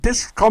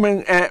This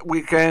coming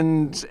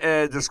weekend,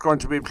 there's going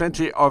to be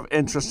plenty of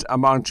interest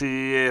among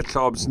GAA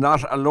clubs,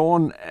 not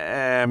alone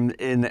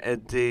in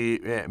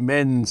the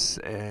men's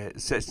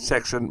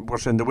section,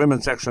 but in the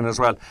women's section as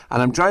well.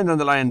 And I'm joined on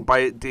the line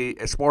by the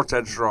sports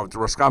editor of the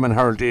Roscommon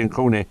Herald, Ian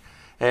Cooney.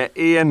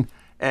 Ian,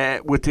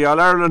 with the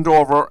All-Ireland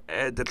over,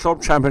 the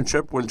club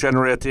championship will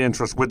generate the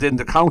interest within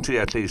the county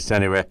at least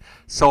anyway.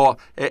 So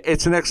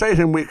it's an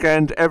exciting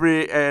weekend.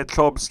 Every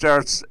club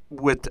starts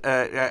with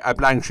a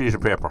blank sheet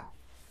of paper.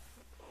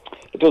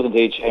 It does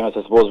indeed, Seamus.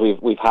 I suppose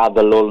we've had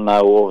the lull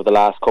now over the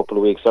last couple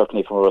of weeks,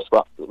 certainly from a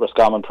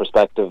Roscommon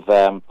perspective.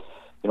 There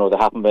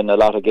haven't been a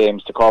lot of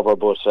games to cover,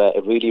 but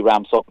it really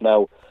ramps up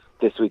now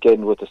this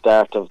weekend with the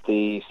start of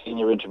the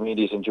senior,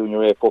 intermediate and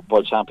junior A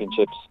football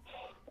championships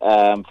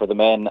for the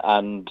men,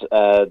 and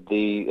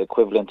the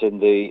equivalent in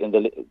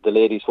the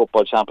ladies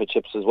football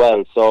championships as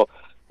well. So,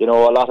 a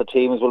lot of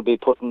teams will be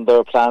putting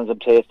their plans in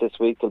place this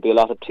week. There'll be a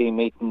lot of team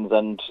meetings,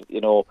 and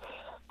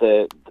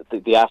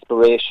the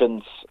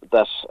aspirations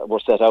that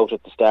were set out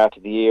at the start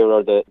of the year,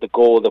 or the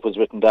goal that was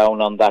written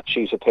down on that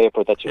sheet of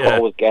paper that you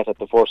always get at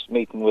the first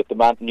meeting with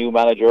the new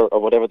manager, or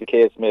whatever the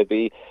case may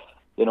be,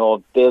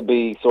 they'll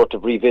be sort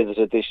of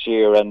revisited this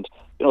year. And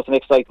it's an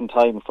exciting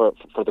time for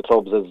the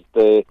clubs as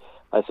they,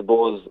 I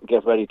suppose,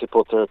 get ready to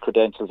put their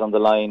credentials on the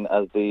line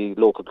as the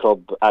local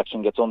club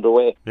action gets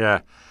underway.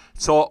 Yeah.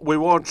 So we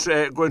won't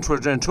go into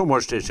it in too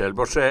much detail,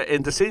 but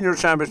in the senior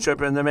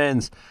championship in the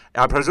men's,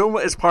 I presume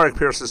it's Pádraig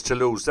Pearse's to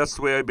lose. That's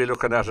the way I'd be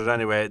looking at it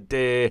anyway.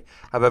 They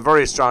have a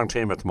very strong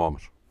team at the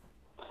moment.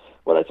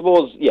 Well, I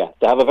suppose,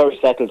 they have a very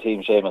settled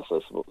team, Seamus.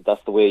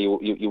 That's the way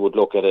you would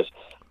look at it.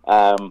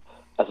 I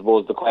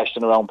suppose the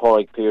question around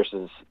Pádraig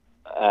Pearse's,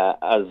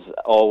 as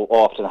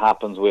often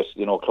happens with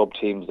club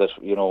teams that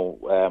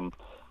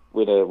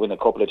win a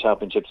couple of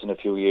championships in a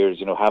few years,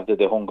 have they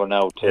the hunger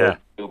now to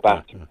do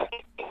back to back?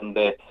 Can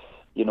they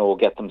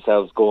get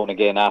themselves going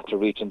again after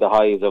reaching the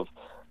highs of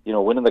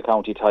winning the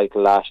county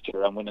title last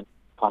year and winning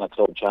on a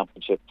club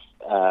championship?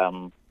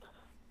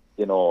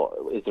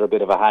 Is there a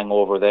bit of a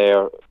hangover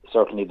there?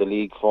 Certainly the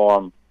league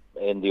form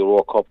in the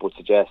Euro Cup would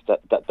suggest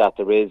that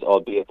there is,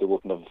 albeit they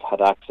wouldn't have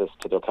had access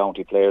to their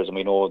county players, and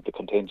we know the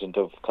contingent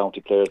of county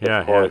players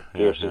that Pádraig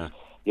Pearse's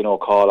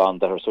call on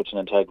that are such an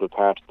integral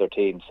part of their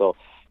team. So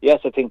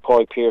yes, I think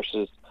Pádraig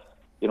Pearse's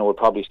would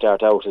probably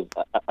start out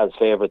as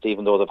favourites,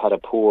 even though they've had a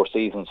poor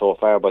season so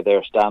far by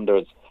their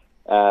standards.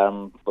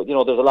 But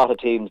there's a lot of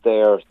teams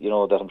there,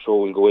 that I'm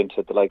sure we'll go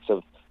into, the likes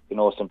of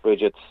St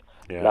Bridget's.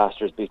 Last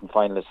year's beaten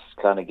finalists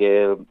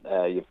Clonagale.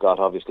 You've got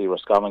obviously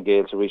Roscommon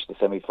Gale to reach the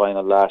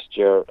semi-final last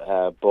year.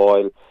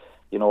 Boyle.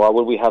 Or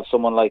will we have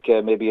someone like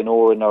maybe an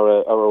Oran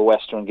or a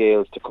Western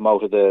Gales to come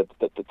out of the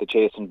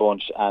chasing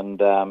bunch and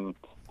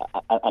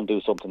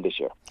do something this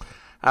year?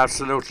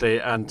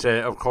 Absolutely, and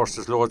of course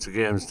there's loads of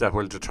games that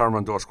will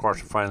determine those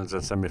quarter-finals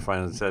and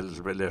semi-finals a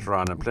little bit later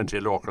on, and plenty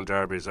of local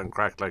derbies and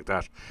crack like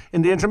that.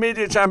 In the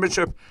intermediate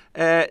championship,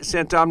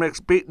 St Dominic's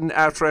beaten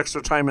after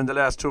extra time in the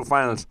last two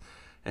finals.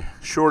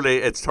 Surely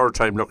it's third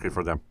time lucky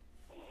for them.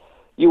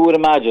 You would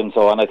imagine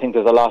so, and I think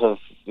there's a lot of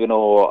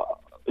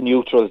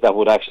neutrals that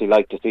would actually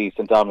like to see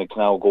St Dominic's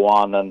now go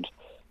on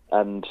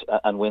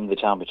and win the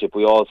championship.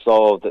 We all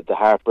saw the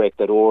heartbreak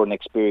that Oran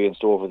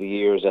experienced over the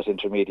years at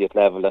intermediate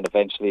level, and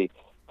eventually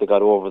they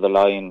got over the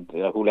line.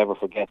 Who'll ever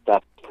forget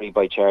that free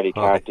by Charlie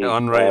Carty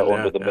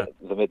under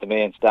the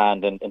main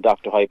stand in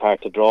Dr. High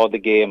Park to draw the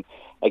game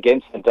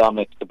against St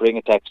Dominic, to bring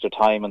it to extra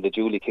time, and the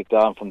duly kicked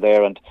on from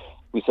there. And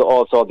we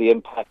saw the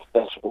impact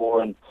that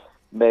Oran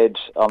made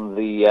on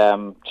the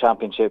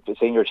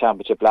senior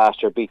championship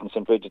last year, beating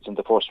St Bridget's in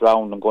the first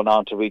round and going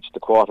on to reach the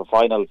quarter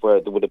final,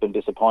 where they would have been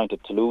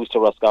disappointed to lose to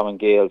Roscommon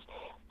Gales.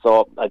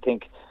 So I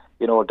think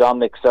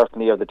Dominic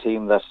certainly are the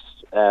team that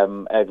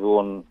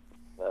everyone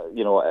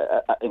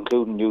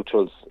including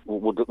neutrals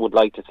would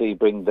like to see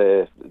bring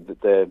win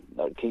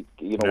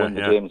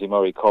the James E.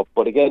 Murray Cup.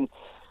 But again,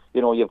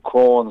 you have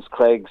Crohn's,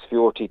 Craig's,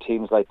 Fiorty,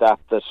 teams like that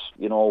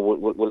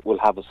will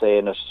have a say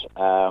in it.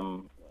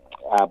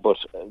 But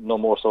no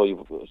more so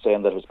you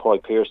saying that it was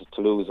Pádraig Pearse's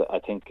to lose. I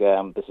think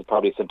this is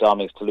probably St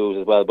Dominic's to lose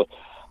as well. But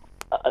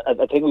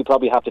I think we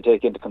probably have to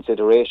take into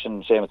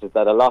consideration, Seamus, is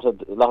that a lot of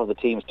the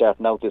teams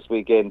starting out this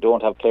weekend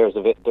don't have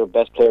their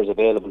best players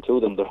available to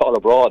them. They're all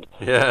abroad.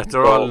 Yeah,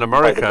 they're all in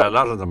America. A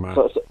lot of them are.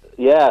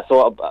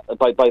 So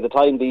by the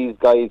time these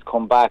guys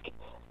come back,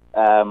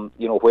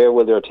 where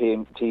will their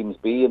teams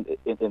be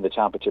in the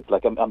championship?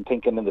 Like I'm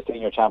thinking in the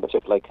senior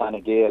championship, like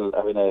Clonagale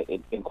are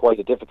in quite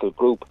a difficult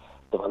group.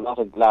 There are a lot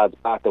of lads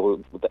back that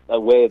will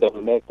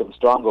make them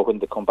stronger when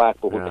they come back.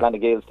 But will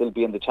Clonagale still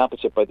be in the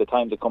championship by the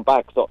time they come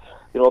back? So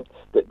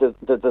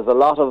there's a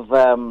lot of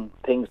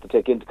things to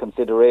take into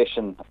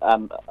consideration.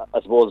 And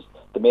I suppose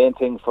the main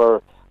thing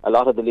for a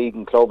lot of the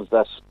leading clubs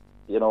that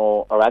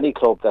or any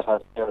club that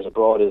has players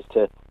abroad is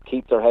to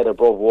keep their head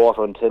above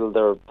water until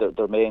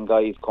their main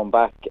guys come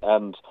back,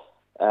 and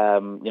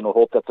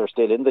hope that they're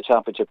still in the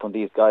championship when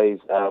these guys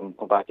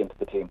come back into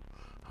the team.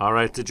 All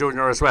right, the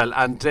junior as well.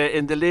 And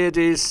in the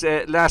ladies,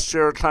 last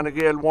year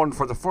Clonagale won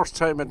for the first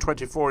time in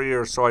 24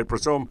 years, so I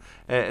presume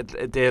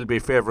they'll be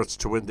favourites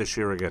to win this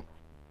year again.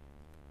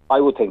 I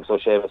would think so,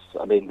 Seamus.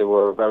 I mean, they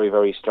were very,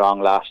 very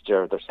strong last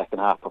year. Their second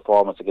half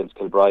performance against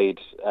Kilbride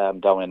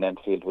down in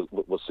Enfield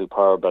was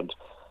superb, and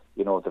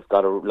you know they've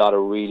got a lot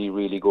of really,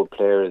 really good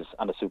players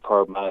and a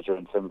superb manager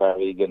in Finn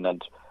Barrigan,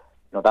 and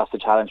you know that's the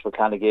challenge for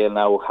Clonagale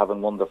now,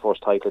 having won their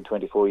first title in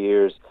 24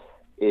 years,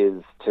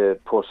 is to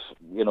put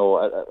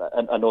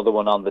another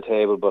one on the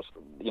table. But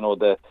you know,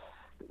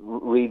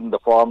 reading the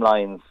form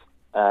lines,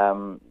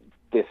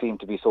 they seem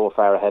to be so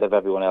far ahead of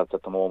everyone else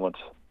at the moment.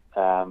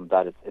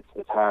 That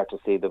it's hard to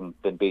see them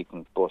been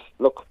beaten. But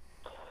look,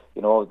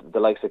 you know, the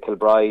likes of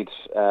Kilbride,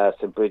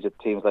 St Bridget,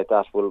 teams like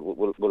that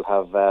will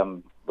have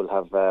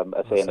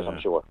a say in it, I'm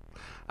sure.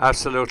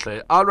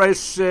 Absolutely. All right,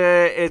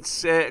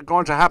 it's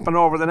going to happen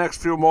over the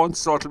next few months,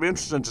 so it'll be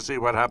interesting to see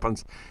what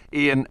happens.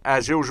 Ian,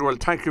 as usual,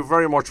 thank you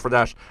very much for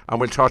that,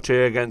 and we'll talk to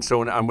you again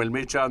soon, and we'll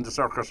meet you on the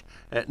circuit,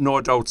 no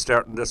doubt,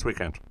 starting this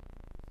weekend.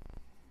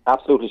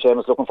 Absolutely,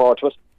 Seamus. Looking forward to it.